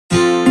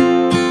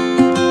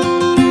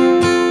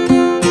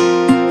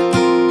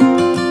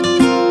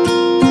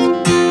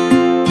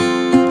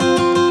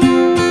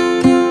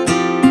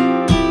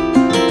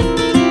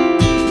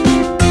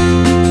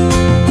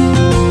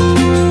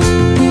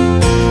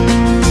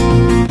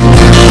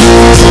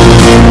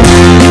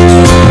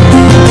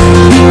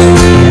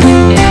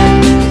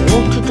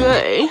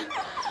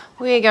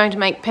We're going to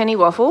make Penny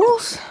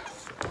Waffles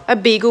a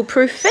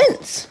beagle-proof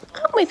fence,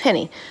 aren't we,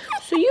 Penny?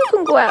 So you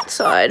can go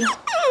outside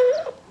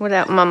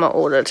without Mama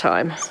all the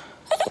time.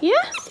 Yeah?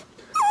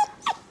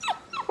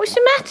 What's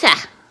the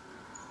matter?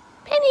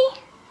 Penny?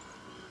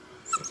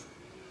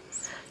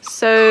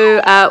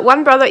 So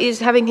one brother is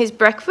having his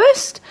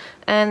breakfast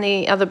and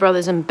the other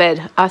brother's in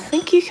bed. I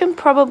think you can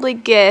probably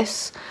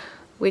guess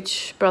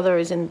which brother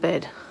is in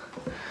bed.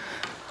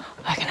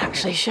 I can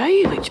actually show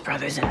you which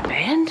brother's in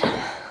bed.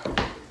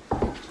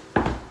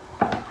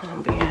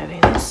 I'll be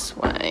heading this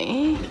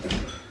way.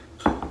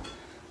 Let's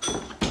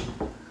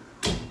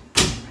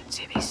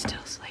see if he's still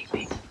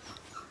sleeping.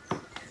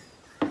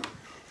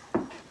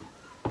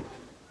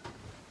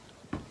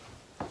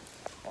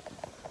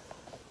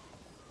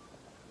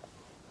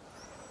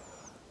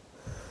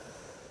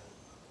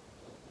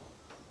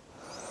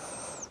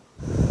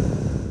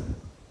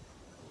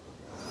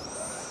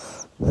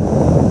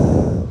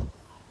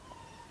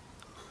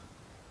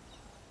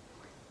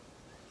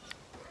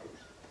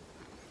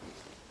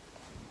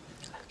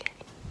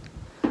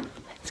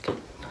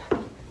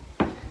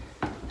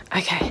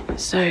 Okay,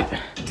 so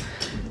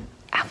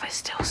Alpha's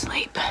still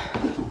asleep,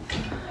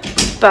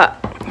 but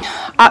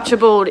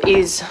Archibald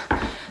is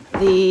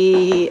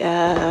the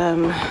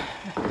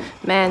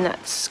man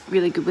that's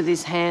really good with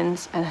his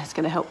hands and is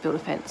going to help build a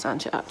fence,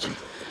 aren't you, Archie?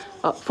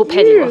 Oh, for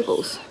Penny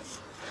Waffles.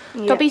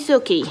 Yeah. Don't be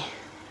silky.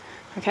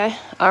 Okay,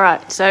 all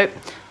right, so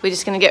we're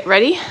just going to get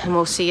ready and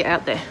we'll see you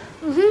out there.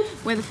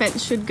 Where the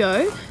fence should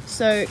go.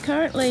 So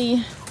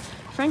currently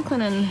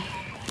Franklin and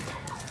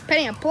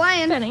Penny are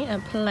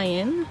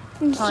playing.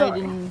 Hide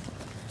and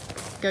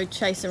go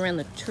chase around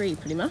the tree,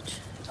 pretty much.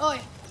 Oh,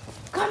 yeah.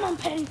 Come on,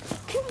 Penny.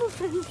 Come on,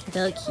 Penny.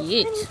 They're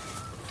cute.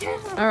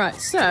 All right,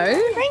 so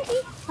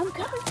Frankie, I'm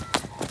coming.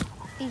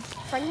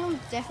 Franklin's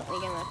definitely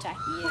going to attack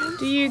you.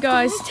 do you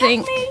guys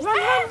think?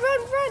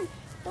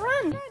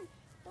 Run!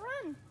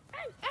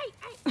 Hey.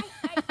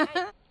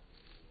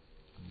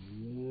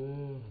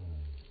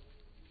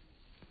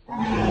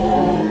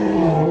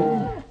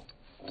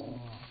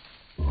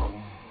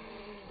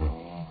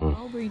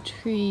 Mulberry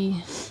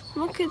tree.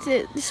 Look at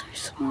it, they're so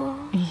small.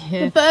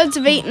 Yeah. The birds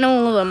have eaten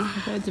all of them.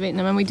 The birds have eaten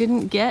them, and we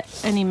didn't get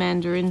any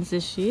mandarins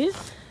this year.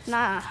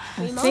 Nah,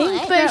 I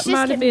think that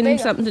might have been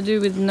something to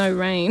do with no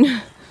rain.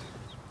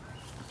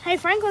 Hey,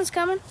 Franklin's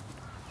coming.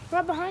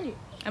 Right behind you.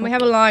 And we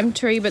have a lime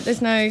tree, but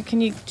there's no. Can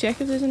you check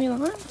if there's any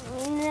lime? No.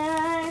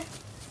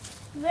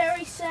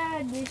 Very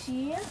sad this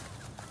year.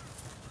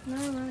 No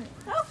rain.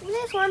 Oh,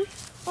 there's one.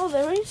 Oh,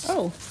 there is.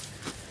 Oh,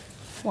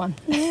 one.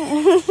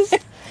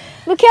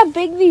 Look how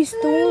big these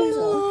thorns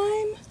are.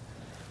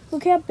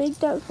 Look how big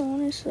that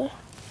thorn is there.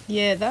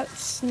 Yeah,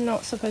 that's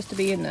not supposed to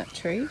be in that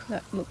tree.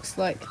 That looks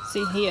like,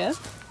 see here.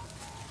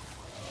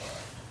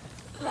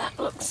 That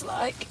looks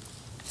like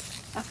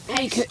a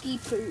pesky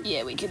poo.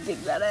 Yeah, we could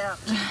dig that out.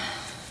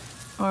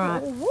 All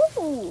right.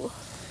 Ooh.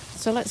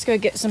 So let's go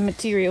get some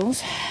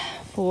materials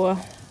for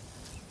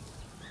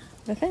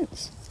the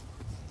fence.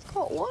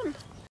 Got one.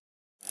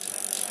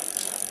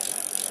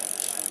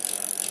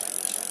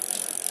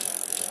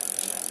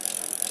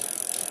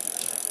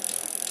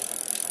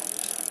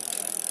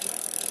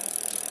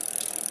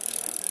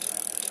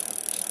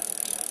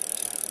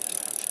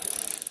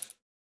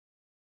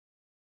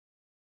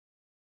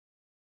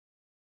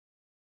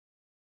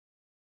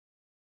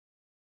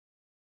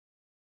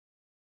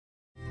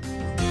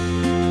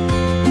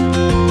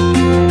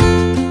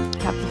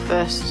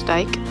 First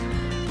stake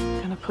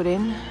I'm gonna put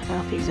in.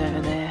 Alfie's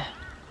over there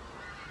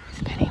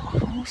with Penny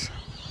Waffles.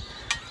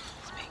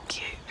 It's been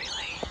cute,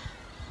 really.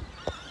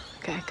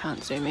 Okay, I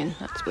can't zoom in.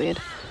 That's weird.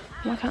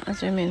 Why can't I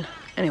zoom in?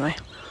 Anyway,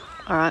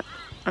 all right.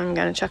 I'm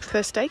gonna chuck the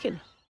first stake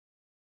in.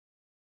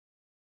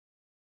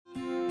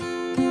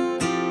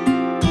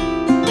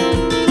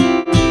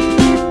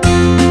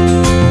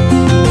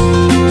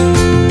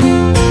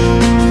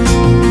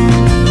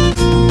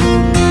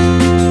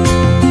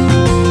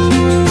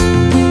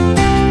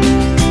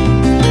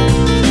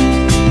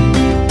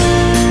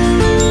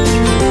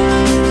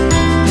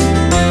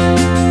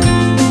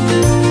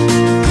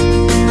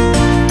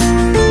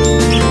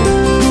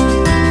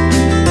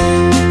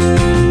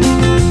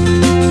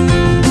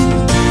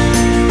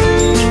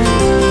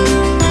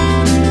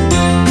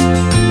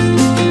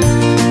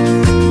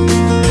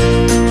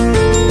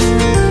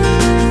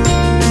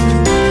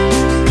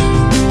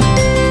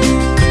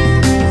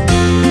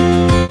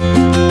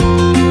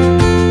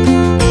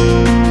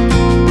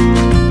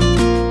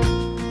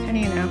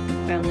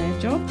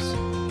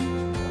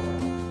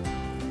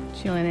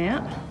 Chilling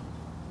out.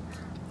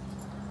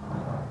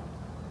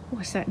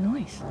 What's that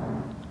noise?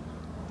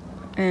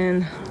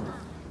 And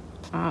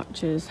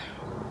Archer's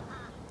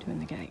doing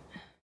the gate.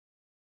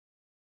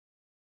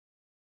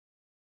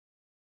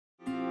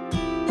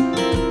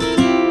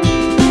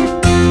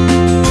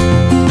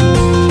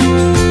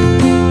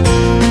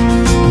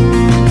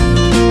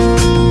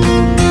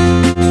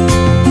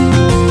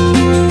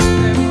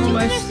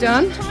 Almost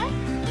done.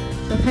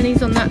 So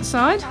Penny's on that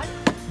side,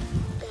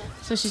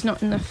 so she's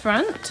not in the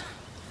front.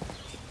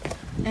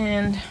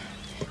 And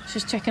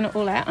she's checking it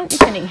all out, aren't you,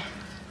 Penny?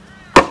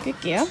 Good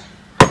girl.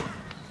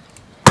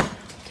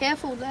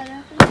 Careful, that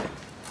happens.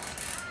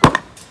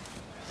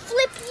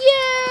 Flip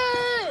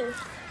you!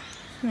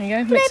 There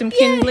you go, make some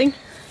kindling.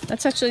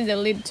 That's actually the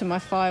lid to my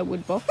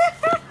firewood box.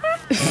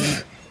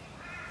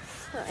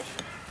 Sorry.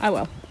 Oh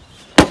well.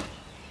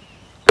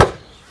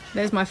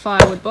 There's my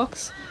firewood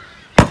box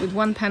with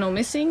one panel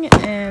missing,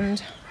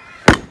 and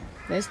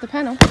there's the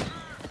panel.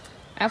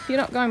 Alf, you're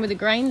not going with the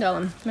grain,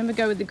 darling. Remember,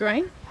 go with the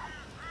grain.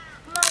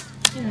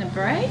 In the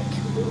break,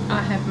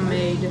 I have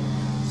made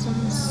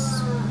some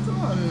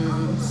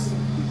scones.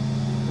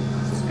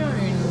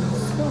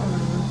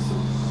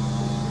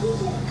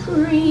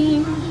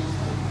 Cream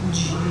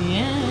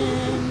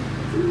jam.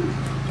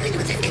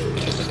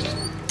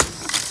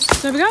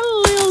 So we got a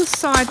little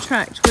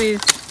sidetracked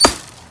with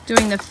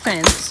doing the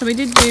fence. So we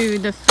did do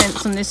the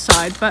fence on this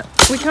side, but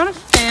we kind of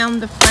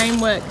found the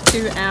framework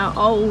to our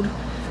old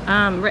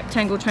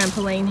rectangle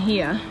trampoline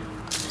here.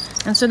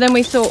 And so then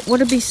we thought what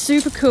would be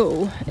super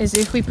cool is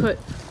if we put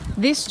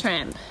this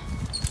tramp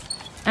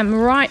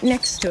and right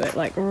next to it,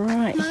 like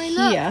right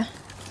here,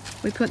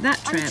 we put that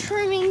tramp. I'm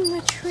trimming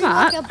the tree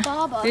But like a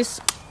barber.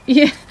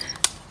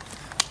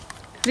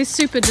 This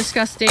super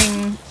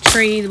disgusting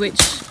tree,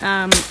 which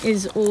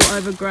is all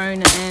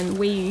overgrown and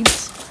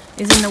weeds,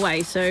 is in the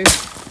way, so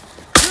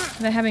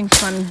they're having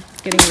fun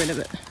getting rid of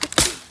it.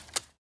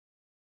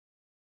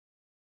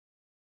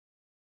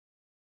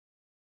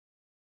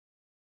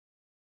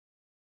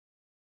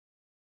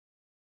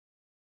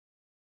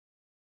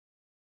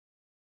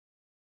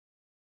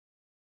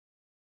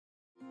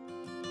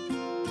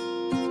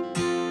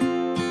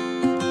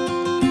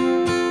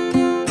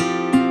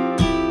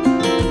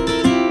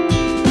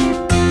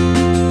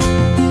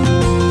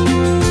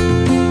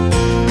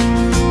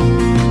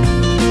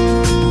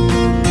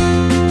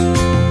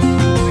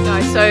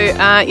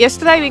 So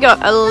yesterday we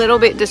got a little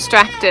bit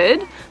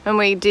distracted when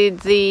we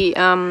did the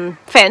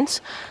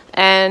fence,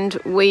 and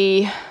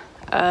we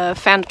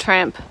found a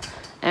tramp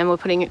and we're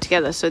putting it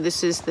together. So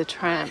this is the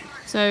tramp.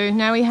 So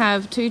now we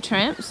have two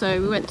tramps. So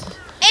we went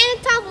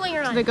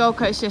to the Gold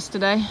Coast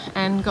yesterday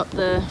and got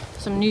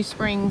some new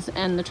springs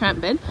and the tramp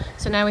bed.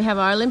 So now we have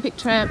our Olympic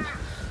tramp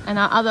and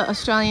our other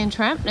Australian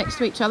tramp next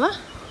to each other,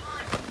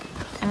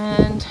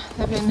 and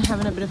they've been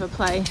having a bit of a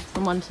play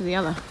from one to the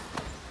other.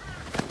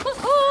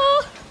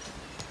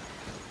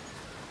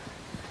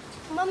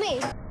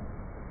 Mummy.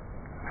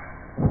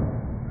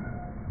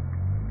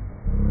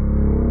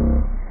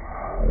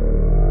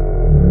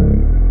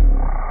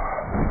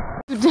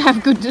 Good to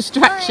have good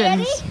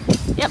distractions.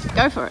 Yep,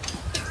 go for it.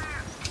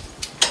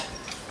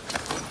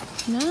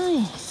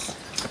 Nice.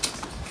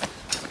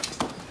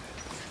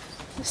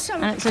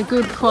 And it's a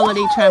good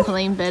quality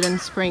trampoline bed and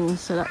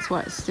springs, so that's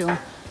why it's still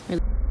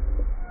really...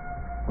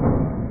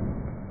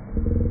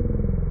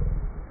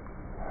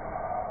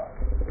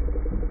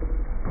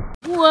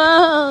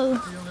 Whoa!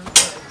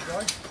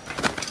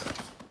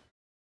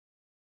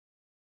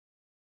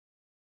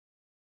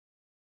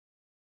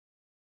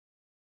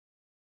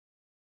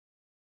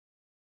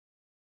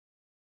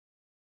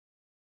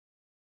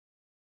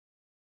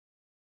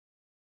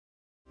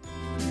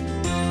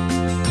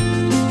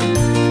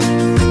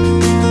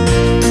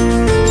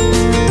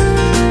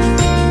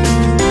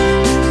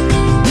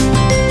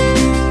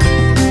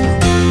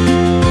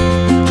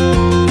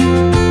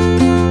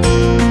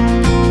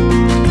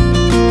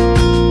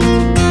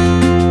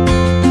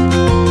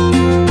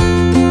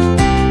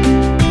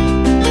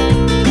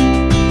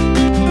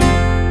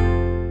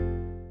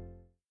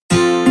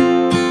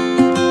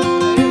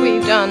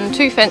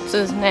 Two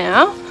fences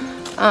now.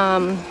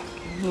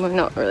 We're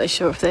not really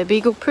sure if they're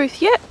Beagle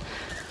proof yet.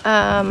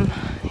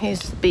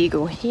 Here's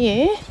Beagle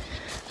here.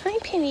 Hi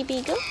Penny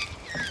Beagle.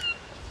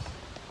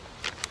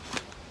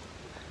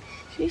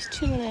 She's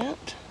chilling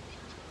out.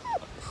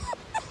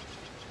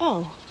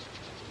 Oh,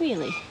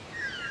 really?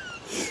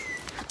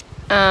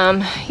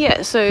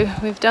 Yeah, so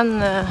we've done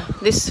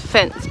this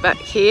fence back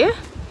here,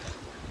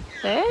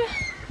 there,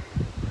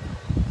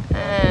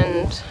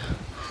 and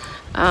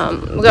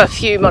we've got a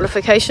few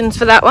modifications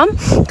for that one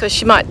because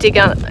she might dig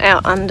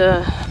out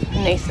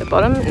underneath the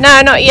bottom.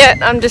 No, not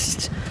yet. I'm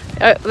just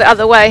the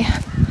other way.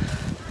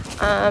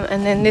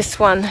 And then this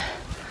one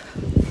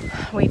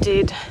we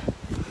did.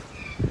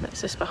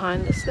 That's just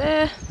behind us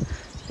there.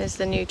 There's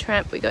the new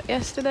tramp we got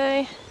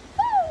yesterday.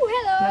 Oh,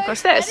 hello. And of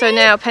course there. So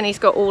now Penny's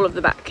got all of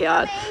the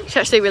backyard. She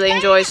actually really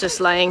enjoys just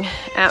laying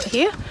out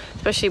here,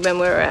 especially when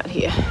we're out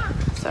here.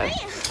 So.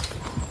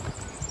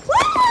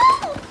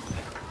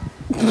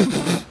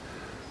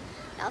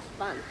 That's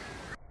fun.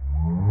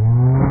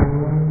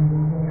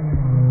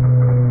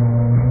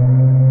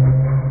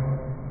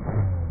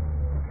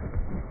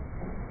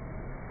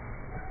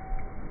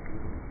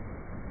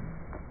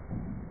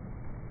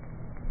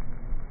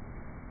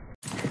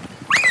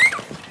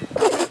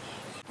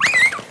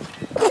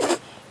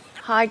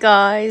 Hi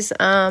guys,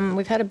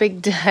 we've had a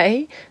big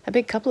day, a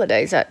big couple of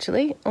days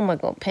actually. Oh my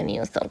god, Penny,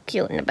 you're so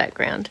cute in the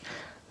background.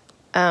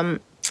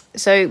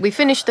 So we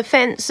finished the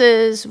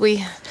fences.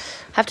 We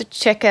have to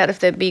check out if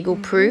they're Beagle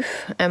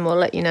proof, and we'll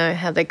let you know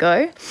how they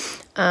go.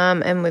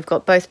 And we've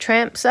got both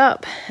Tramps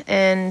up,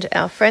 and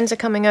our friends are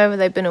coming over.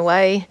 They've been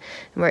away,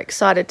 and we're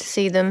excited to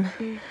see them.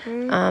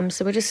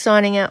 So we're just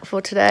signing out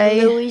for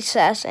today. Louis,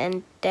 Sass,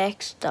 and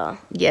Dexter.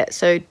 Yeah,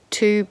 so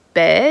 2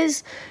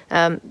 bears.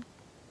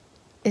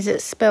 Is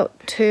it spelt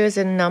 2 as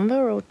a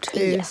number or 2?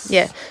 Yes.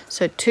 Yeah,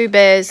 so 2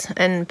 bears,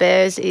 and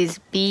bears is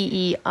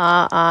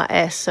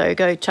BERRS. So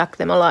go chuck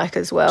them a like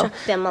as well. Chuck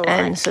them a like.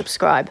 And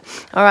subscribe.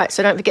 All right,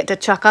 so don't forget to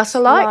chuck us a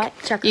like.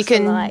 You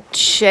can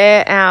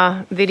share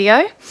our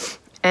video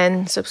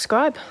and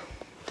subscribe.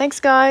 Thanks,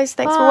 guys.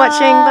 Thanks for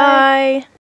watching. Bye.